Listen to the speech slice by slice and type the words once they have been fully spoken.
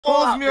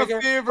owes me a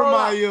favor,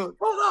 my youth.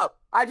 Hold up.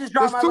 I just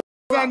dropped There's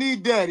two I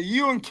need daddy.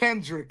 You and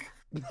Kendrick.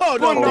 No,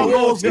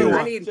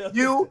 I need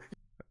you.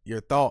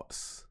 Your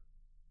thoughts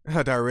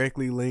are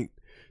directly linked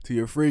to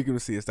your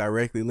frequency. It's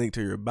directly linked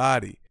to your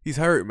body. He's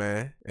hurt,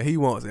 man, and he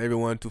wants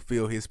everyone to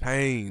feel his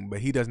pain, but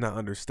he does not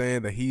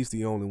understand that he's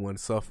the only one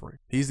suffering.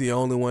 He's the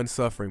only one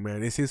suffering,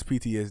 man. It's his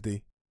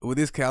PTSD. With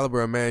this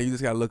caliber, man, you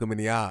just gotta look him in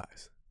the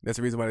eyes. That's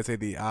the reason why they say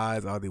the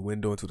eyes are the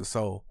window into the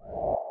soul.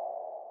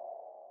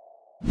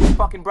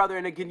 Fucking brother,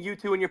 and again, you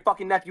two and your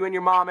fucking nephew and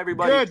your mom,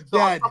 everybody. Good,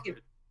 Dad.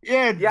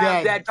 Yeah,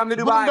 Dad. Come to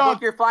Dubai.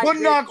 Book your flight.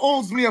 One dog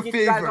owes me a favor.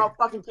 You guys all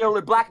fucking kill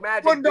the black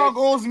magic. One dog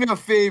owes me a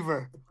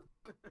favor.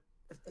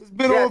 It's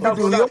been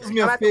overdue. He owes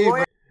me a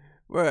favor.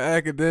 Well,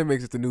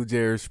 Academics is the new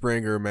Jerry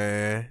Springer,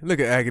 man. Look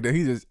at Academics.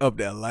 He's just up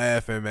there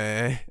laughing,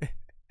 man.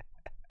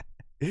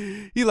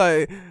 He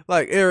like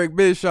Eric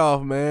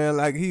Bischoff, man.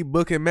 Like he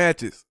booking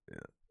matches.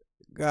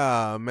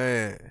 God,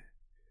 man.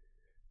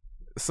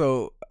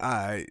 So,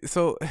 alright.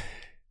 So,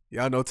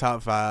 y'all know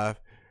top 5.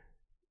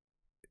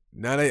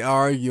 Now they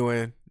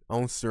arguing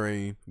on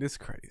stream. This is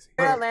crazy.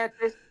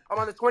 Atlantis. I'm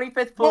on the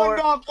 25th floor. One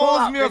dog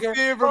owes me a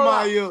favor,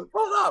 my youth.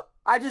 Hold up.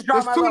 I just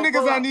dropped There's two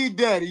niggas I need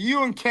daddy.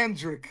 You and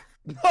Kendrick.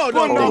 No,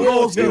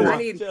 I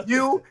need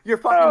you, your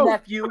fucking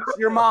nephew,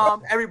 your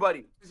mom,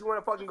 everybody. Just want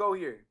to fucking go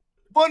here.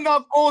 One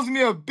dog owes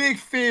me a big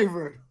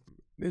favor.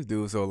 This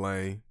dude's so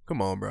lame.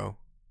 Come on, bro.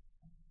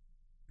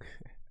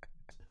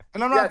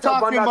 And I'm not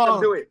talking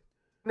about. Do it.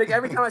 Nigga,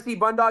 every time I see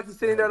Bundog, he's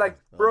sitting there like,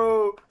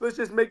 bro, let's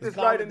just make this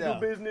right and do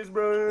business,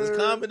 bro. Just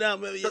calm it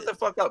down, baby. Shut the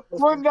fuck up.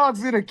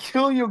 Bundog's gonna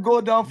kill you, go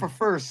down for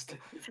first.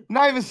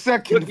 Not even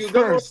second,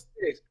 first.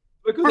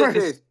 Look who this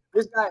is.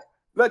 This guy.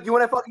 Look, you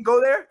want to fucking go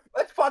there?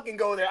 Let's fucking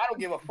go there. I don't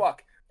give a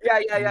fuck.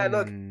 Yeah.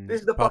 Look,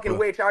 this is the fucking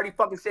witch. I already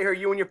fucking say her.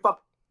 You and your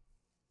fuck.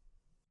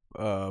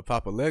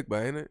 Papa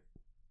Legba, ain't it?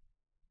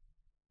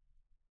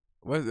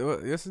 What's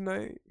his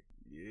name?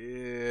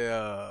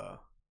 Yeah.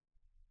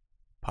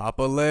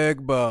 Papa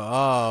Legba.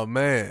 Oh,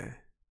 man.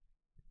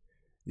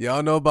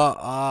 Y'all know about,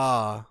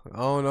 I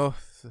don't know.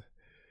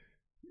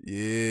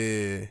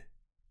 Yeah.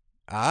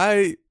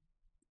 Alright.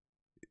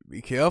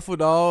 Be careful,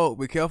 dog.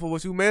 Be careful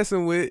what you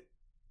messing with.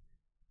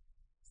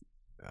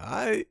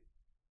 Alright.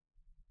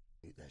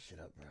 Eat that shit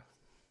up, bro.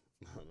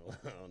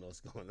 I don't know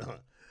what's going on.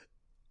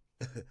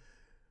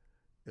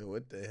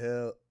 What the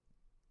hell?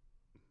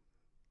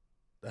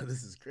 Now,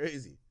 this is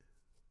crazy.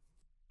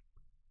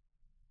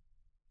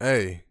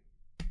 Hey.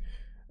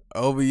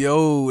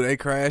 OVO, they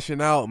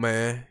crashing out,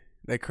 man.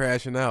 They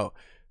crashing out.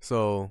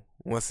 So,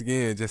 once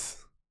again, just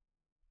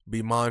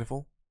be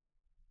mindful.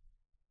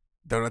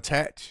 Don't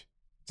attach.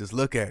 Just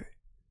look at it.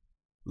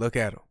 Look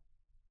at them.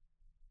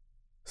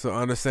 So,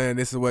 understand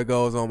this is what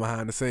goes on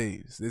behind the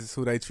scenes. This is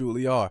who they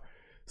truly are.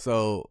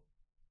 So,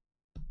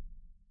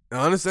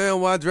 I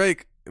understand why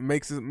Drake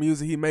makes the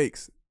music he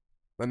makes.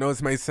 I know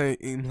this may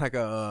seem like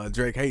a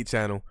Drake hate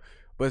channel,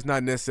 but it's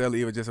not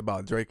necessarily even just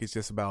about Drake. It's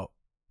just about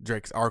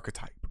Drake's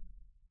archetype.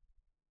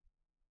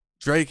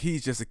 Drake,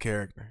 he's just a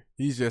character.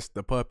 He's just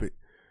the puppet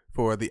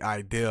for the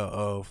idea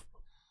of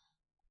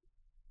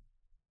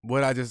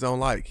what I just don't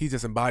like. He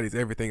just embodies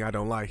everything I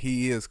don't like.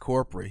 He is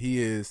corporate.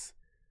 He is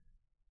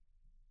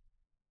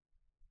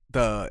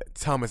the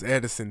Thomas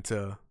Edison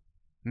to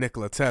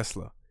Nikola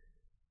Tesla.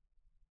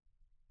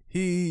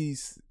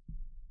 He's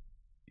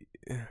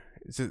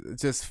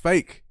just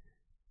fake.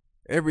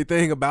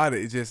 Everything about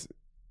it is just,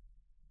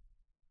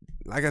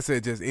 like I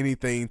said, just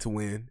anything to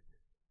win.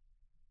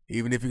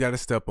 Even if you got to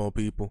step on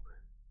people.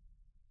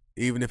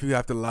 Even if you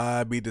have to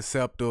lie, be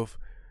deceptive,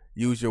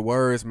 use your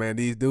words, man.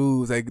 These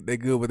dudes, they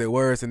good with their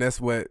words, and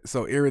that's what's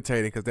so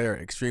irritating, because they're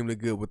extremely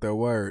good with their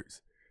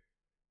words.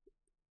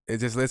 And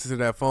just listen to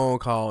that phone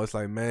call. It's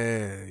like,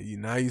 man,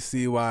 now you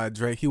see why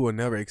Drake, he will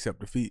never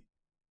accept defeat.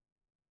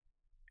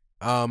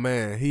 Oh,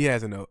 man, he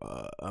has an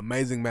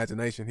amazing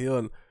imagination.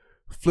 He'll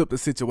flip the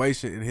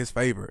situation in his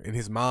favor, in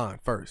his mind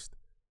first.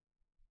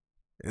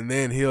 And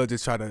then he'll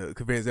just try to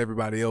convince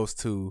everybody else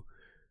to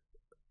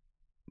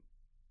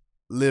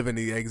live in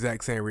the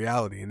exact same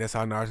reality. And that's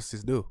how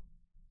narcissists do.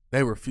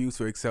 They refuse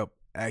to accept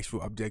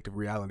actual objective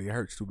reality. It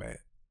hurts too bad.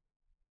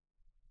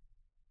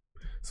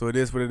 So it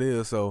is what it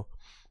is. So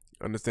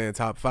understand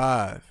top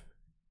 5.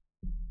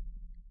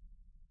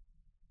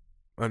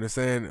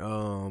 Understand,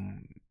 I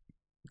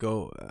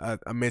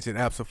mentioned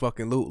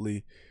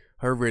Abso-fucking-lutely,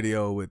 her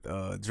video with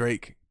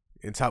Drake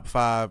in top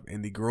 5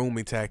 in the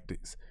grooming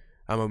tactics.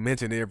 I'm gonna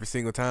mention it every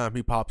single time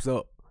he pops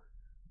up,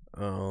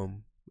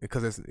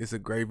 because it's a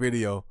great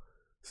video.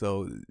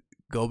 So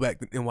go back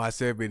and watch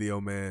that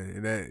video, man,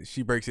 and that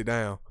she breaks it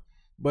down.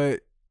 But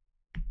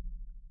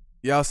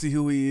y'all see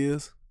who he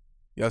is,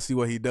 y'all see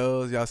what he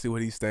does, y'all see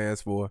what he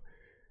stands for.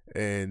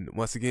 And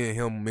once again,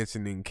 him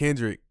mentioning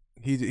Kendrick,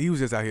 he was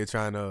just out here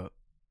trying to,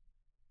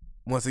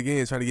 once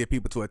again, trying to get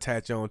people to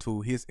attach on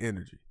to his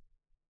energy.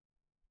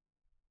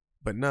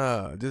 But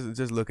nah,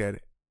 just look at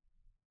it.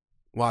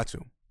 Watch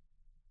him.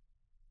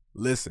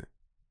 Listen.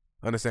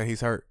 Understand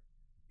he's hurt.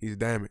 He's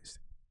damaged.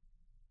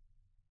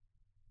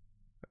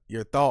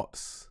 Your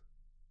thoughts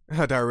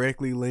are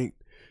directly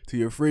linked to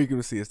your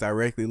frequency. It's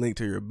directly linked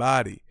to your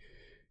body.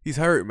 He's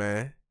hurt,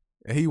 man.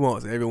 And he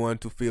wants everyone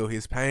to feel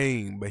his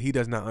pain, but he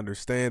does not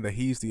understand that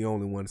he's the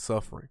only one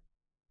suffering.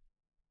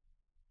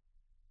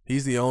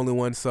 He's the only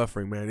one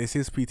suffering, man. It's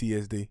his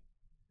PTSD.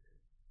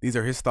 These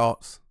are his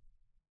thoughts.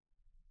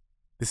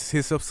 This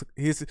is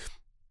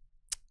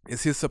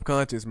it's his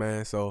subconscious,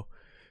 man. So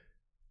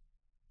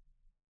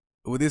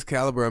with this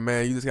caliber,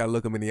 man, you just gotta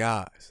look him in the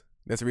eyes.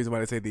 That's the reason why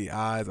they say the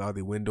eyes are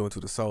the window into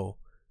the soul.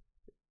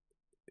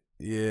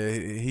 Yeah,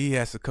 he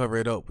has to cover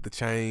it up with the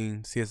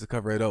chains. He has to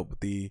cover it up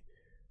with the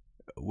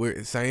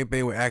same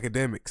thing with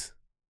academics.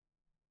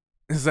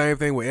 Same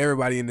thing with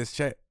everybody in this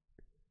chat.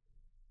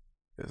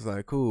 It's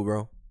like, cool,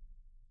 bro.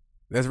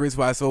 That's the reason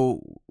why it's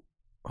so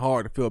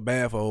hard to feel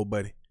bad for old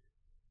buddy.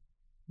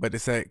 But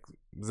at the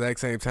exact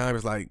same time,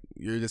 it's like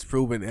you're just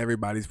proving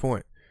everybody's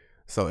point.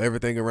 So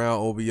everything around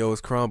OVO is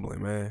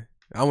crumbling, man.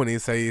 I wouldn't even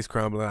say he's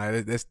crumbling.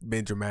 Like, that's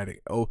been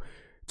dramatic. Oh,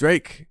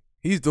 Drake,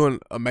 he's doing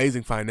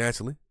amazing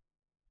financially.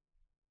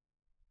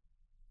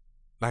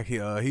 Like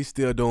he's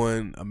still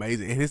doing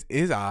amazing in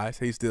his eyes.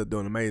 He's still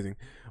doing amazing,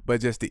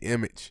 but just the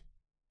image,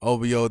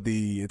 OVO,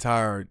 the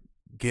entire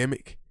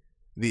gimmick,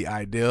 the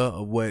idea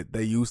of what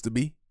they used to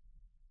be,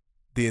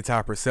 the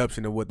entire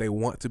perception of what they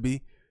want to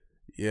be.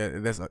 Yeah,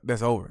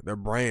 that's over. Their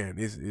brand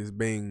is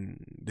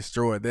being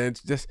destroyed. Then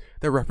just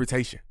their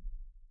reputation.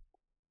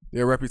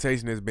 Their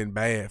reputation has been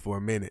bad for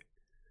a minute,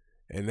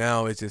 and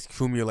now it's just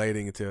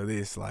accumulating into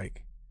this.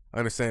 Like,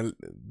 understand,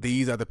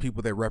 these are the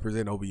people that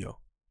represent OVO.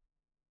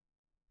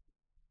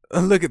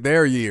 Look at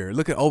their year.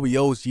 Look at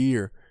OVO's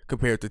year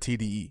compared to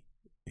TDE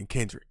and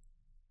Kendrick.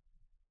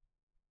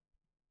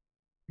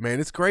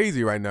 Man, it's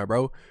crazy right now,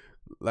 bro.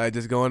 Like,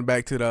 just going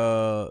back to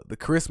the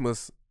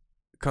Christmas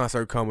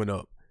concert coming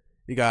up.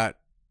 You got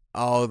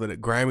all the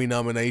Grammy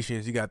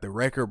nominations. You got the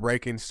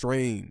record-breaking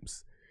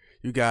streams.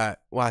 You got,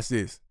 watch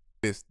this.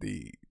 It's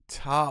the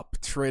top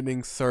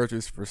trending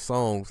searches for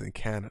songs in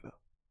Canada.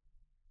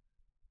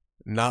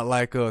 Not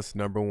Like Us,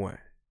 #1.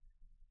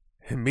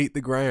 Meet the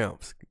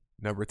Grams,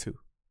 #2.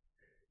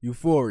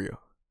 Euphoria,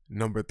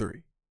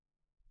 #3.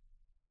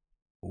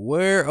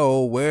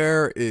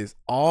 Where is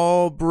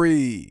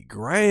Aubrey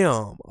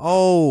Graham?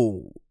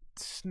 Oh,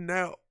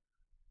 snap.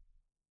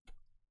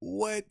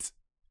 What?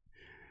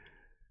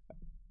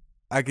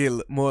 I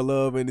get more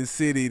love in the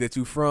city that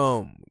you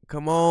from.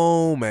 Come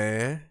on,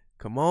 man.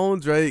 Come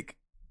on, Drake.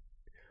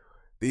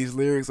 These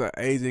lyrics are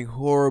aging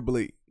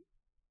horribly.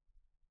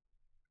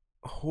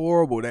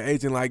 Horrible. They're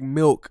aging like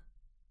milk.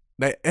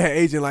 They're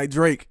aging like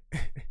Drake.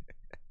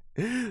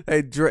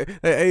 They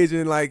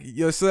aging like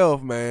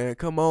yourself, man.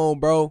 Come on,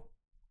 bro.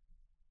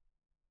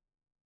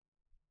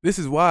 This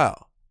is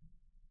wild.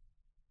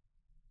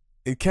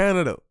 In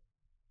Canada.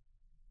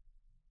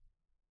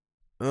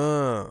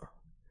 So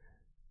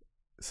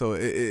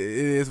it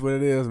is what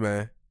it is,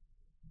 man.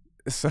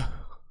 So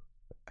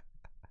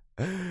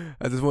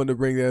I just wanted to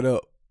bring that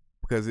up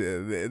because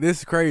this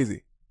is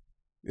crazy.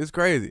 It's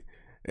crazy.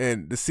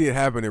 And to see it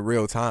happen in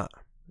real time.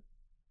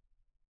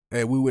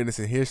 And we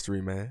witnessing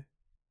history, man.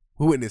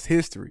 We witness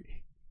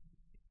history.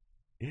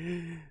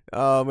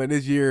 Man,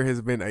 this year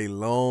has been a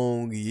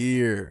long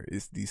year.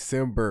 It's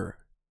December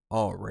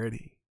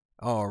already.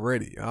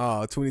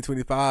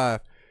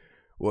 2025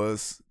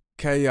 was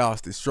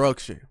chaos,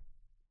 destruction,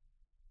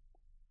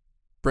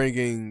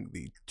 bringing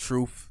the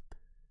truth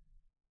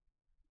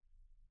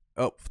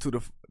up to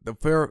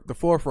the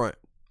forefront.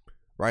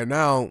 Right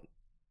now,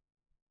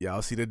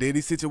 y'all see the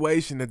Diddy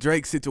situation, the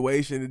Drake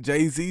situation, the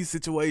Jay-Z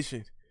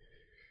situation.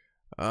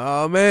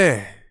 Oh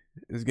man,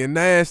 it's getting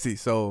nasty.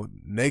 So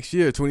next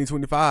year,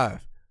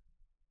 2025,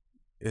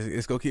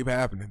 it's gonna keep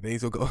happening.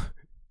 Things will go.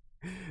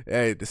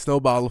 Hey, the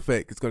snowball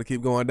effect is gonna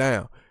keep going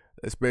down,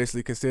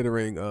 especially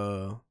considering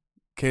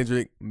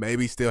Kendrick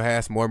maybe still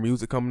has more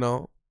music coming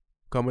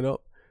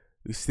up.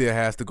 He still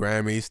has the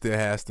Grammy, still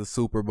has the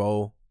Super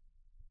Bowl,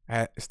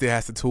 still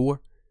has the tour.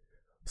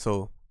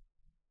 So,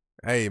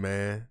 hey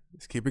man,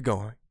 let's keep it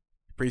going.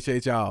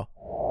 Appreciate y'all.